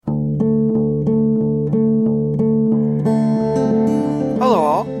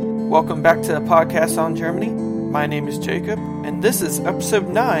Welcome back to the podcast on Germany. My name is Jacob, and this is episode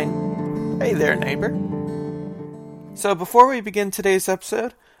 9. Hey there, neighbor. So before we begin today's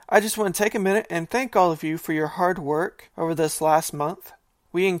episode, I just want to take a minute and thank all of you for your hard work over this last month.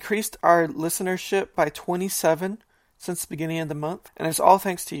 We increased our listenership by 27 since the beginning of the month, and it's all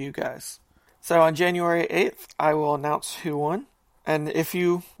thanks to you guys. So on January 8th, I will announce who won. And if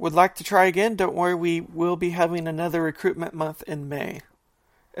you would like to try again, don't worry, we will be having another recruitment month in May.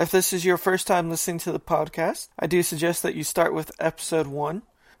 If this is your first time listening to the podcast, I do suggest that you start with episode 1.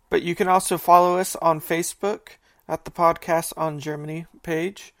 But you can also follow us on Facebook at the Podcast on Germany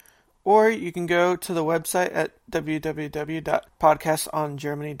page, or you can go to the website at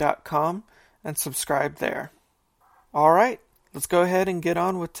www.podcastongermany.com and subscribe there. All right, let's go ahead and get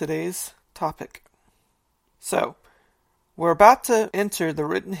on with today's topic. So, we're about to enter the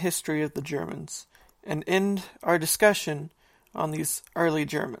written history of the Germans and end our discussion on these early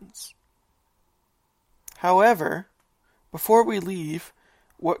Germans. However, before we leave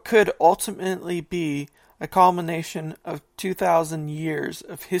what could ultimately be a culmination of 2,000 years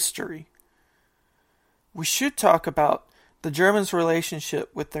of history, we should talk about the Germans'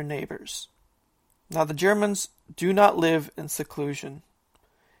 relationship with their neighbors. Now, the Germans do not live in seclusion.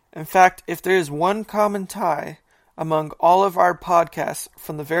 In fact, if there is one common tie among all of our podcasts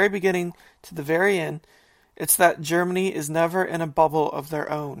from the very beginning to the very end, it's that Germany is never in a bubble of their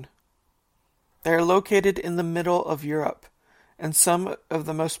own. They are located in the middle of Europe, and some of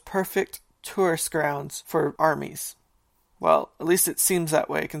the most perfect tourist grounds for armies. Well, at least it seems that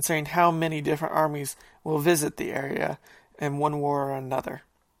way, considering how many different armies will visit the area in one war or another.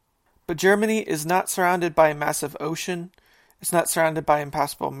 But Germany is not surrounded by a massive ocean. It's not surrounded by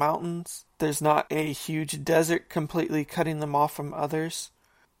impassable mountains. There's not a huge desert completely cutting them off from others.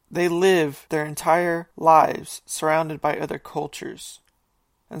 They live their entire lives surrounded by other cultures.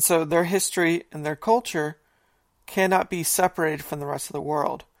 And so their history and their culture cannot be separated from the rest of the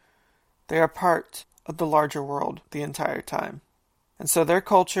world. They are part of the larger world the entire time. And so their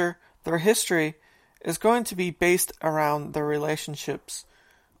culture, their history, is going to be based around their relationships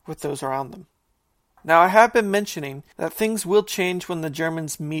with those around them. Now, I have been mentioning that things will change when the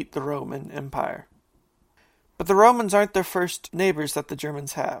Germans meet the Roman Empire. But the Romans aren't their first neighbors that the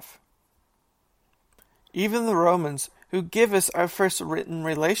Germans have. Even the Romans, who give us our first written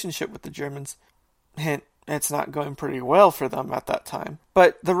relationship with the Germans, hint, it's not going pretty well for them at that time.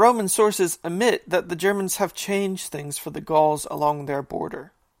 But the Roman sources admit that the Germans have changed things for the Gauls along their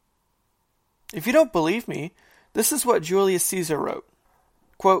border. If you don't believe me, this is what Julius Caesar wrote.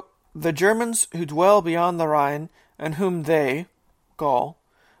 Quote, "The Germans who dwell beyond the Rhine, and whom they, Gaul,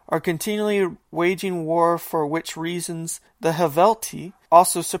 are continually waging war, for which reasons the Helvetii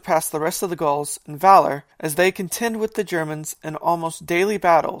also surpass the rest of the Gauls in valor, as they contend with the Germans in almost daily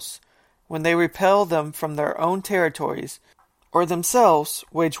battles, when they repel them from their own territories, or themselves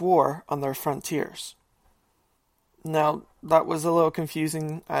wage war on their frontiers." Now, that was a little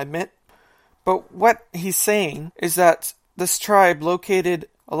confusing, I admit, but what he's saying is that this tribe located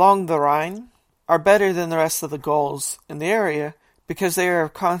along the Rhine are better than the rest of the Gauls in the area because they are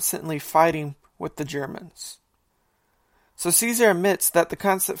constantly fighting with the Germans. So Caesar admits that the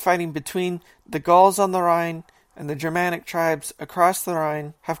constant fighting between the Gauls on the Rhine and the Germanic tribes across the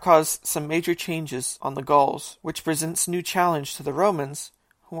Rhine have caused some major changes on the Gauls, which presents new challenge to the Romans,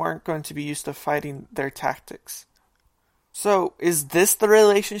 who aren't going to be used to fighting their tactics. So, is this the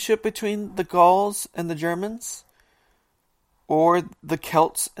relationship between the Gauls and the Germans? Or the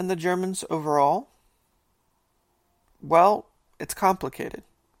Celts and the Germans overall? Well, it's complicated.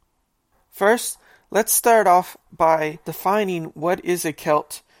 First, let's start off by defining what is a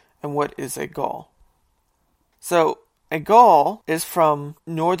Celt and what is a Gaul. So, a Gaul is from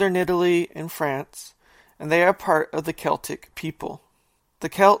northern Italy and France, and they are part of the Celtic people. The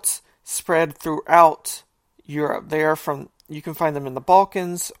Celts spread throughout Europe. You can find them in the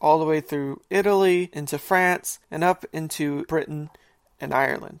Balkans, all the way through Italy, into France, and up into Britain and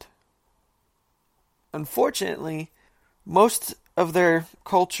Ireland. Unfortunately, most of their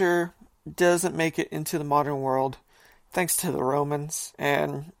culture doesn't make it into the modern world, thanks to the Romans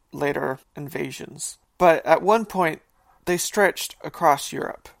and later invasions. But at one point, they stretched across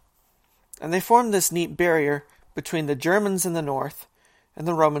Europe, and they formed this neat barrier between the Germans in the north and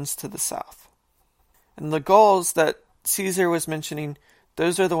the Romans to the south. And the Gauls that Caesar was mentioning,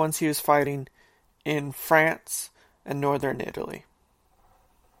 those are the ones he was fighting in France and northern Italy.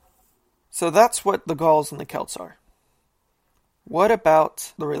 So that's what the Gauls and the Celts are. What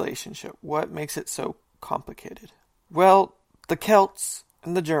about the relationship? What makes it so complicated? Well, the Celts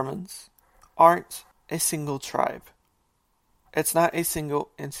and the Germans aren't a single tribe. It's not a single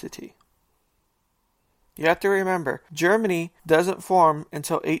entity. You have to remember, Germany doesn't form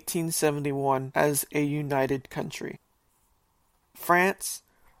until 1871 as a united country. France,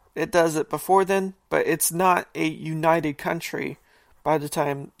 it does it before then, but it's not a united country by the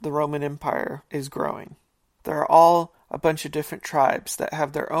time the Roman Empire is growing. They're all a bunch of different tribes that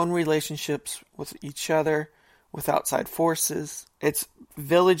have their own relationships with each other, with outside forces. It's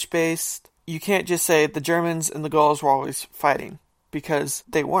village-based. You can't just say the Germans and the Gauls were always fighting, because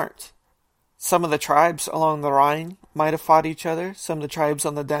they weren't. Some of the tribes along the Rhine might have fought each other. Some of the tribes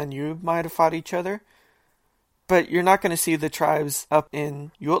on the Danube might have fought each other. But you're not going to see the tribes up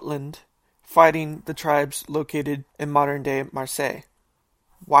in Jutland fighting the tribes located in modern-day Marseille.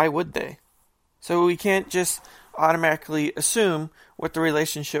 Why would they? So we can't just automatically assume what the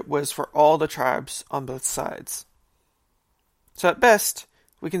relationship was for all the tribes on both sides. So at best,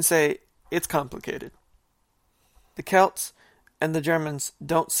 we can say it's complicated. The Celts and the Germans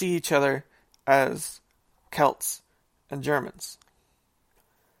don't see each other as Celts and Germans.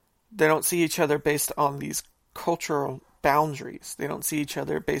 They don't see each other based on these cultural boundaries. They don't see each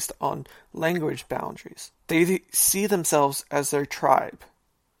other based on language boundaries. They see themselves as their tribe,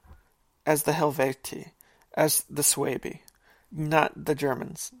 as the Helvetii, as the Suebi, not the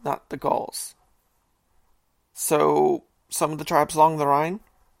Germans, not the Gauls. So some of the tribes along the Rhine,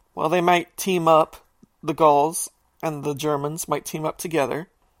 well, they might team up, the Gauls and the Germans might team up together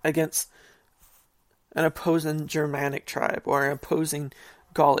against an opposing Germanic tribe or an opposing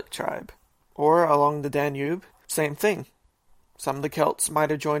Gallic tribe. Or along the Danube, same thing. Some of the Celts might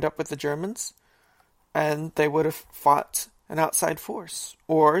have joined up with the Germans, and they would have fought an outside force.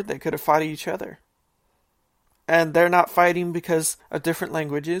 Or they could have fought each other. And they're not fighting because of different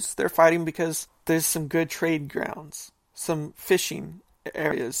languages. They're fighting because there's some good trade grounds, some fishing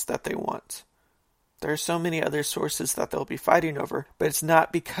areas that they want. There are so many other sources that they'll be fighting over, but it's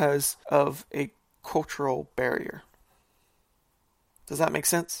not because of a cultural barrier. Does that make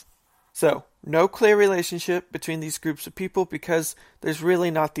sense? So, no clear relationship between these groups of people because there's really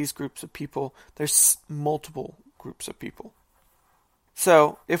not these groups of people. There's multiple groups of people.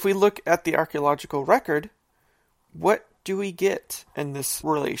 So, if we look at the archaeological record, what do we get in this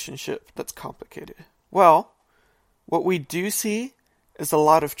relationship that's complicated? Well, what we do see is a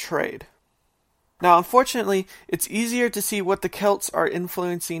lot of trade. Now, unfortunately, it's easier to see what the Celts are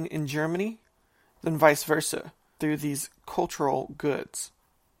influencing in Germany than vice versa, through these cultural goods.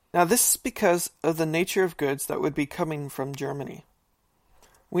 Now, this is because of the nature of goods that would be coming from Germany.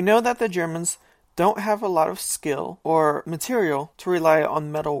 We know that the Germans don't have a lot of skill or material to rely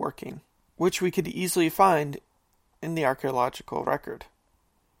on metalworking, which we could easily find in the archaeological record.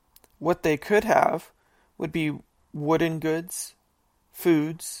 What they could have would be wooden goods,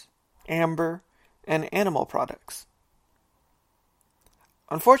 foods, amber, and animal products.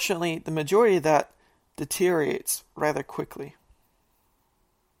 Unfortunately, the majority of that deteriorates rather quickly.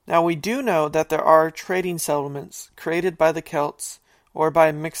 Now, we do know that there are trading settlements created by the Celts or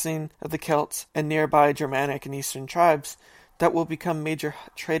by mixing of the Celts and nearby Germanic and Eastern tribes that will become major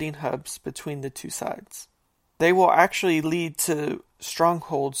trading hubs between the two sides. They will actually lead to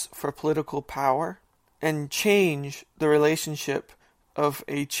strongholds for political power and change the relationship of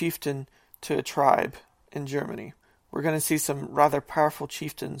a chieftain to a tribe in Germany. We're going to see some rather powerful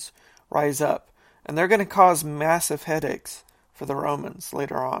chieftains rise up, and they're going to cause massive headaches for the Romans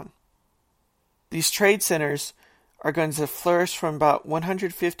later on. These trade centers are going to flourish from about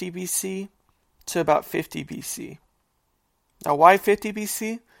 150 BC to about 50 BC. Now, why 50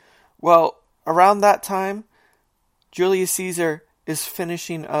 BC? Well, around that time, Julius Caesar is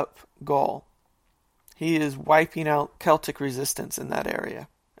finishing up Gaul. He is wiping out Celtic resistance in that area.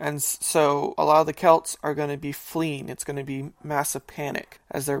 And so a lot of the Celts are going to be fleeing. It's going to be massive panic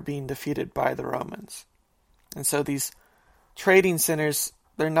as they're being defeated by the Romans. And so these trading centers,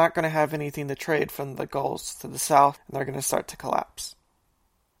 they're not going to have anything to trade from the Gauls to the south, and they're going to start to collapse.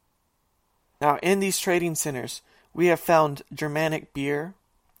 Now, in these trading centers, we have found Germanic beer,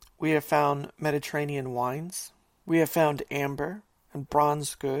 we have found Mediterranean wines, we have found amber and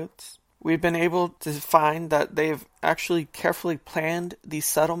bronze goods. We've been able to find that they've actually carefully planned these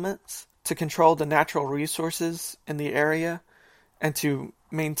settlements to control the natural resources in the area and to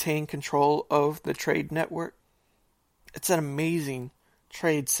maintain control of the trade network. It's an amazing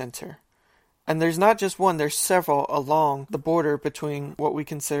trade center. And there's not just one, there's several along the border between what we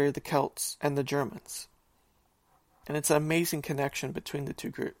consider the Celts and the Germans. And it's an amazing connection between the two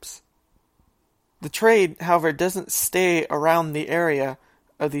groups. The trade, however, doesn't stay around the area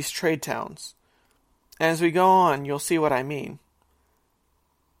of these trade towns. And as we go on, you'll see what I mean.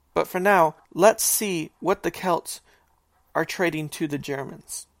 But for now, let's see what the Celts are trading to the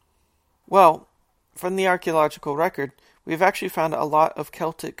Germans? Well, from the archaeological record, we've actually found a lot of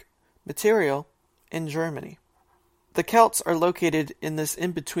Celtic material in Germany. The Celts are located in this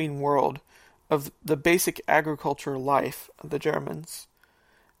in-between world of the basic agricultural life of the Germans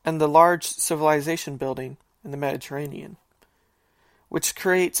and the large civilization building in the Mediterranean, which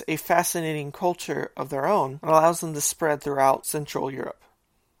creates a fascinating culture of their own and allows them to spread throughout Central Europe.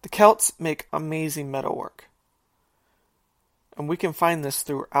 The Celts make amazing metalwork, and we can find this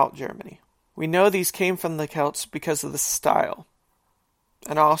throughout Germany. We know these came from the Celts because of the style,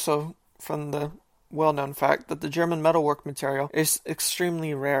 and also from the well-known fact that the German metalwork material is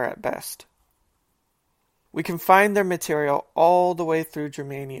extremely rare at best. We can find their material all the way through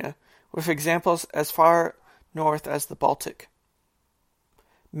Germania, with examples as far north as the Baltic.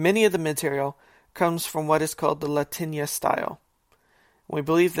 Many of the material comes from what is called the Latinia style. We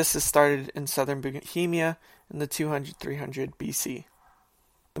believe this is started in southern Bohemia in the 200-300 BC.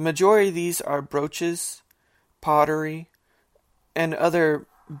 The majority of these are brooches, pottery, and other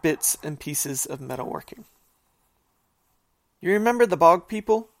bits and pieces of metalworking. You remember the bog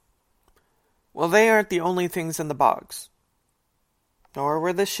people? Well, they aren't the only things in the bogs, nor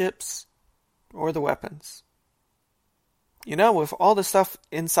were the ships or the weapons. You know, with all the stuff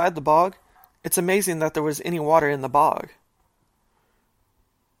inside the bog, it's amazing that there was any water in the bog.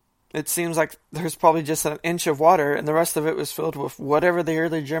 It seems like there's probably just an inch of water, and the rest of it was filled with whatever the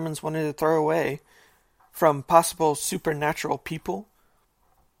early Germans wanted to throw away, from possible supernatural people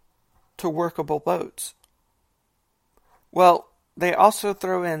to workable boats. Well, they also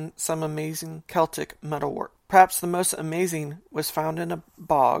throw in some amazing Celtic metalwork. Perhaps the most amazing was found in a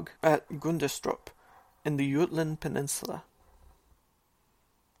bog at Gundestrup in the Jutland Peninsula.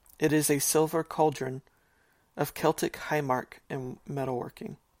 It is a silver cauldron of Celtic highmark and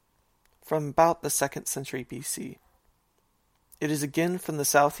metalworking from about the 2nd century BC. It is again from the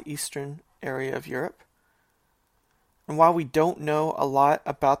southeastern area of Europe, and while we don't know a lot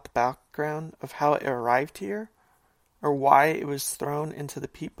about the background of how it arrived here, or why it was thrown into the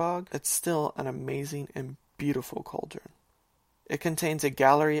peat bog, it's still an amazing and beautiful cauldron. It contains a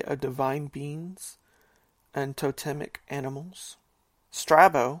gallery of divine beings and totemic animals.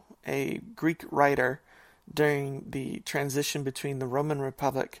 Strabo, a Greek writer during the transition between the Roman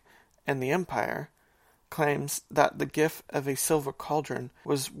Republic and the Empire, claims that the gift of a silver cauldron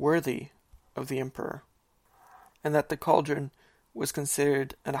was worthy of the emperor, and that the cauldron was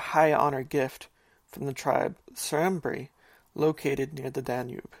considered a high honor gift from the tribe Sembri, located near the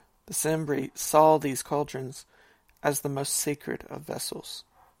Danube. The Sembri saw these cauldrons as the most sacred of vessels.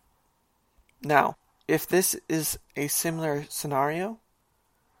 Now, if this is a similar scenario,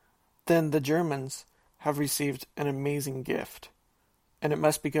 then the Germans have received an amazing gift, and it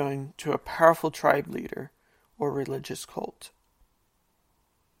must be going to a powerful tribe leader or religious cult.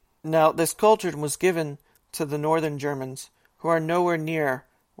 Now, this cauldron was given to the northern Germans, who are nowhere near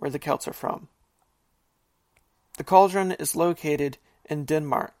where the Celts are from. The cauldron is located in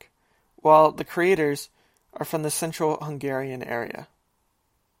Denmark, while the creators are from the central Hungarian area.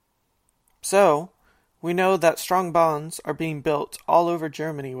 So, we know that strong bonds are being built all over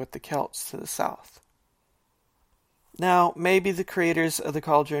Germany with the Celts to the south. Now, maybe the creators of the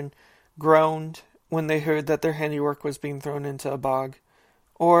cauldron groaned when they heard that their handiwork was being thrown into a bog,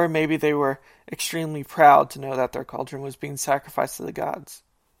 or maybe they were extremely proud to know that their cauldron was being sacrificed to the gods.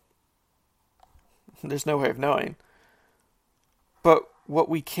 There's no way of knowing. But what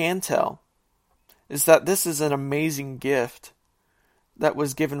we can tell is that this is an amazing gift that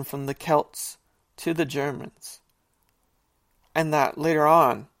was given from the Celts to the Germans, and that later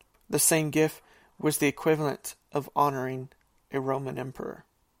on, the same gift was the equivalent of honoring a Roman emperor.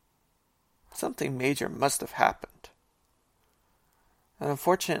 Something major must have happened. And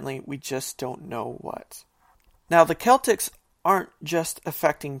unfortunately, we just don't know what. Now, the Celtics aren't just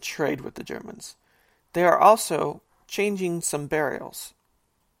affecting trade with the Germans. They are also changing some burials.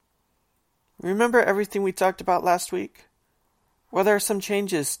 Remember everything we talked about last week? Well, there are some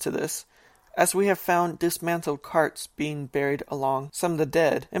changes to this, as we have found dismantled carts being buried along some of the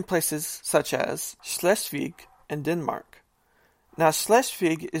dead in places such as Schleswig and Denmark. Now,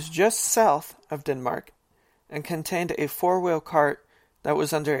 Schleswig is just south of Denmark and contained a four-wheel cart that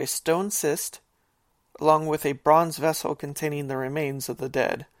was under a stone cist, along with a bronze vessel containing the remains of the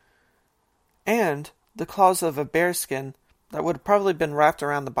dead, and the claws of a bearskin that would have probably been wrapped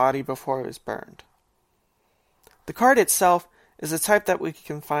around the body before it was burned. The cart itself is a type that we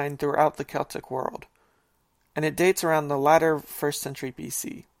can find throughout the Celtic world, and it dates around the latter 1st century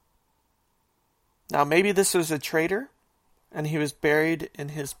BC. Now, maybe this was a trader, and he was buried in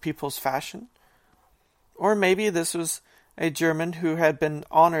his people's fashion, or maybe this was a German who had been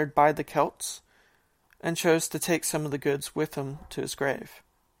honored by the Celts and chose to take some of the goods with him to his grave.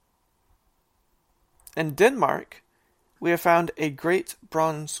 In Denmark, we have found a great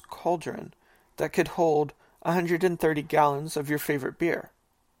bronze cauldron that could hold 130 gallons of your favorite beer.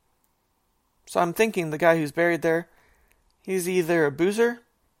 So I'm thinking the guy who's buried there, he's either a boozer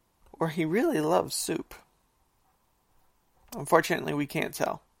or he really loves soup. Unfortunately, we can't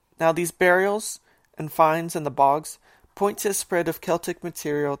tell. Now, these burials and finds in the bogs point to a spread of Celtic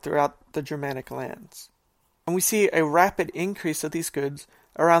material throughout the Germanic lands. And we see a rapid increase of these goods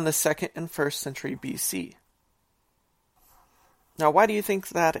around the 2nd and 1st century BC. Now, why do you think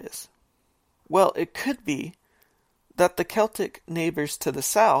that is? Well, it could be that the Celtic neighbors to the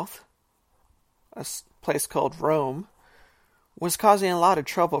south, a place called Rome, was causing a lot of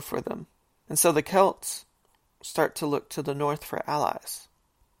trouble for them. And so the Celts start to look to the north for allies.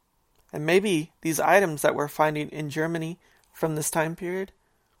 And maybe these items that we're finding in Germany from this time period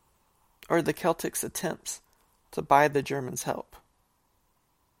are the Celtics' attempts to buy the Germans' help.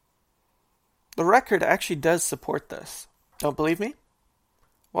 The record actually does support this. Don't believe me?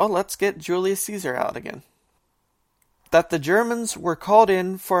 Well, let's get Julius Caesar out again. That the Germans were called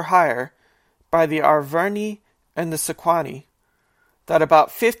in for hire by the Arverni and the Sequani, that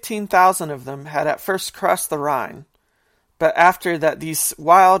about 15,000 of them had at first crossed the Rhine, but after that these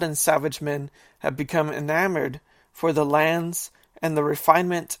wild and savage men had become enamored for the lands and the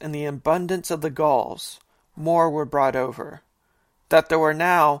refinement and the abundance of the Gauls, more were brought over, that there were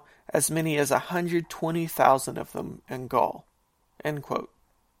now as many as 120,000 of them in Gaul. End quote.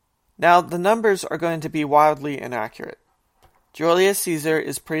 Now, the numbers are going to be wildly inaccurate. Julius Caesar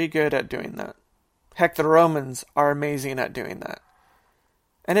is pretty good at doing that. Heck, the Romans are amazing at doing that.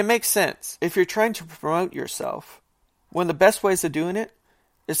 And it makes sense. If you're trying to promote yourself, one of the best ways of doing it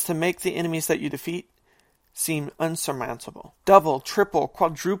is to make the enemies that you defeat seem unsurmountable. Double, triple,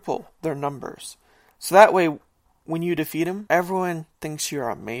 quadruple their numbers. So that way, when you defeat them, everyone thinks you're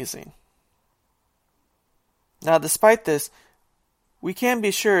amazing. Now, despite this, we can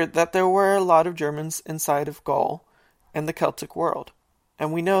be sure that there were a lot of Germans inside of Gaul and the Celtic world.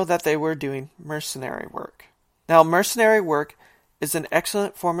 And we know that they were doing mercenary work. Now, mercenary work is an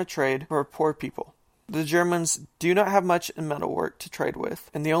excellent form of trade for poor people. The Germans do not have much in metalwork to trade with,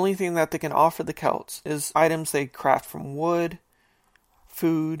 and the only thing that they can offer the Celts is items they craft from wood,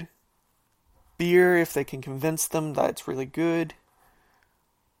 food, beer if they can convince them that it's really good.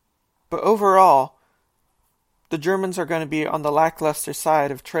 But overall, the Germans are going to be on the lackluster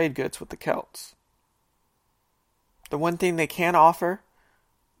side of trade goods with the Celts. The one thing they can offer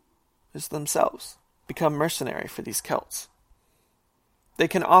is themselves, become mercenary for these Celts. They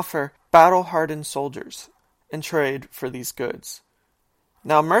can offer battle-hardened soldiers and trade for these goods.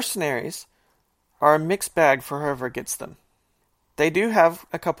 Now, mercenaries are a mixed bag for whoever gets them. They do have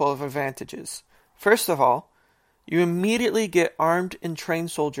a couple of advantages. First of all, you immediately get armed and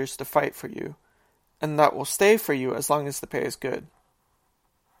trained soldiers to fight for you, and that will stay for you as long as the pay is good.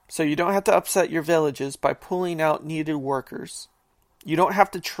 So you don't have to upset your villages by pulling out needed workers. You don't have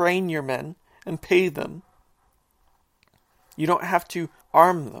to train your men and pay them. You don't have to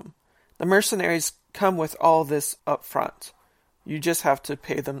arm them. The mercenaries come with all this up front. You just have to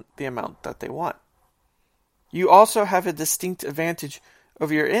pay them the amount that they want. You also have a distinct advantage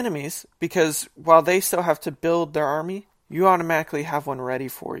over your enemies because while they still have to build their army, you automatically have one ready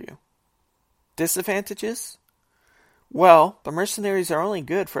for you. Disadvantages? Well, the mercenaries are only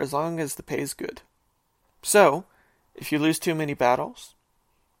good for as long as the pay is good. So, if you lose too many battles,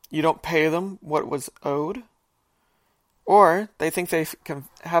 you don't pay them what was owed, or they think they can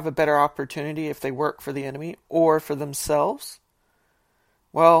have a better opportunity if they work for the enemy or for themselves,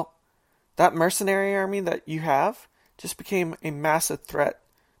 well, that mercenary army that you have just became a massive threat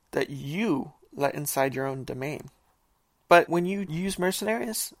that you let inside your own domain. But when you use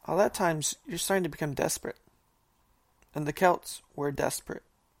mercenaries, a lot of times you're starting to become desperate. And the Celts were desperate.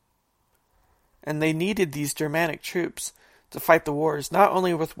 And they needed these Germanic troops to fight the wars not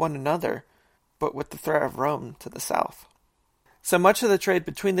only with one another, but with the threat of Rome to the south. So much of the trade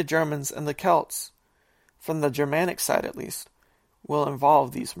between the Germans and the Celts, from the Germanic side at least, will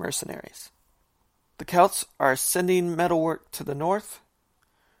involve these mercenaries. The Celts are sending metalwork to the north,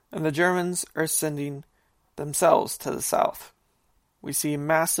 and the Germans are sending themselves to the south. We see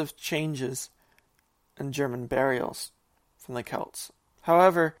massive changes in German burials from the Celts.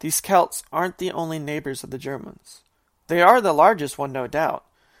 However, these Celts aren't the only neighbors of the Germans. They are the largest one, no doubt,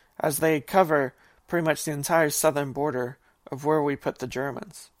 as they cover pretty much the entire southern border of where we put the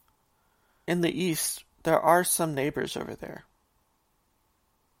Germans. In the east, there are some neighbors over there.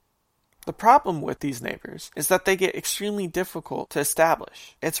 The problem with these neighbors is that they get extremely difficult to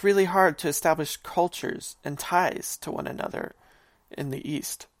establish. It's really hard to establish cultures and ties to one another in the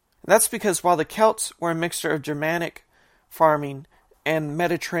East. And that's because while the Celts were a mixture of Germanic farming and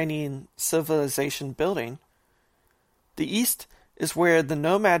Mediterranean civilization building, the East is where the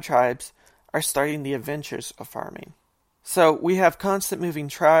nomad tribes are starting the adventures of farming. So we have constant moving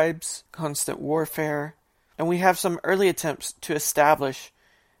tribes, constant warfare, and we have some early attempts to establish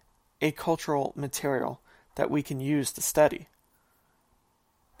a cultural material that we can use to study.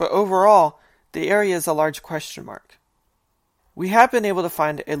 But overall, the area is a large question mark. We have been able to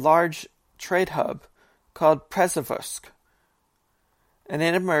find a large trade hub called Przeworsk, and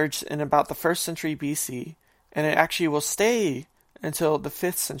it emerged in about the 1st century BC, and it actually will stay until the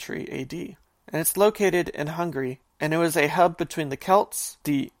 5th century AD. And it's located in Hungary, and it was a hub between the Celts,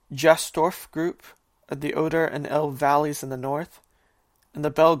 the Jastorf group of the Oder and Elbe valleys in the north, and the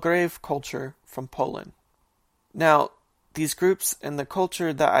Belgrave culture from Poland. Now, these groups and the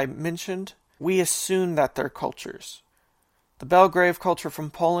culture that I mentioned, we assume that they're cultures. The Belgrave culture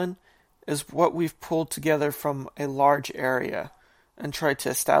from Poland is what we've pulled together from a large area and tried to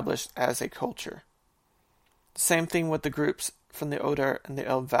establish as a culture. Same thing with the groups from the Oder and the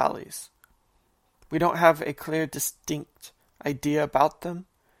Elbe valleys. We don't have a clear, distinct idea about them,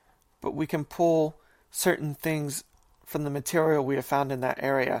 but we can pull certain things from the material we have found in that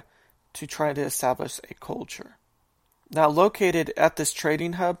area to try to establish a culture. Now, located at this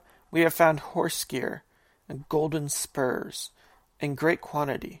trading hub, we have found horse gear and golden spurs in great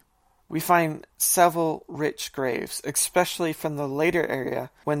quantity. We find several rich graves, especially from the later area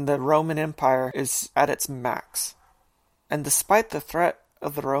when the Roman Empire is at its max. And despite the threat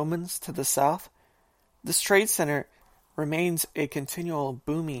of the Romans to the south, this trade center remains a continual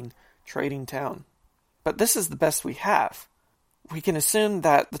booming trading town. But this is the best we have. We can assume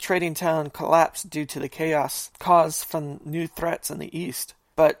that the trading town collapsed due to the chaos caused from new threats in the east,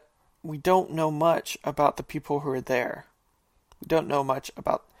 but we don't know much about the people who are there. We don't know much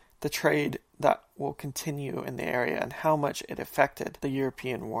about the trade that will continue in the area and how much it affected the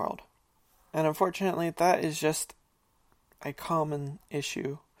European world. And unfortunately, that is just a common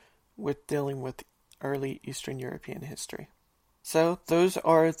issue with dealing with early Eastern European history. So those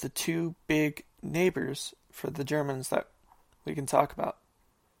are the two big neighbors for the Germans that we can talk about.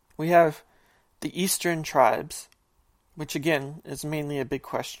 We have the Eastern tribes, which again is mainly a big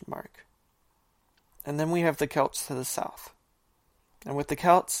question mark. And then we have the Celts to the south. And with the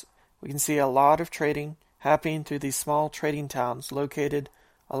Celts, we can see a lot of trading happening through these small trading towns located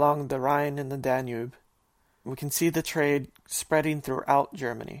along the Rhine and the Danube. We can see the trade spreading throughout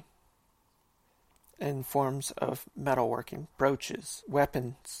Germany in forms of metalworking, brooches,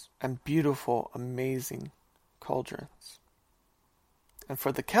 weapons, and beautiful, amazing cauldrons. And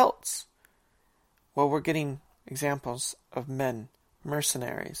for the Celts, well, we're getting examples of men,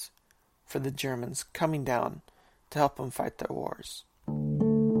 mercenaries, for the Germans coming down to help them fight their wars.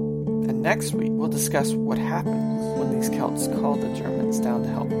 And next week, we'll discuss what happens when these Celts call the Germans down to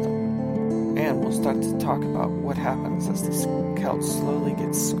help them. And we'll start to talk about what happens as these Celts slowly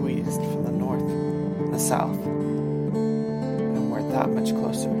get squeezed from the north and the south. And we're that much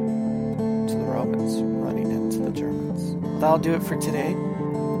closer to the Romans running into the Germans. Well, that'll do it for today.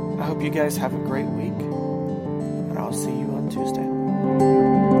 I hope you guys have a great week, and I'll see you on Tuesday.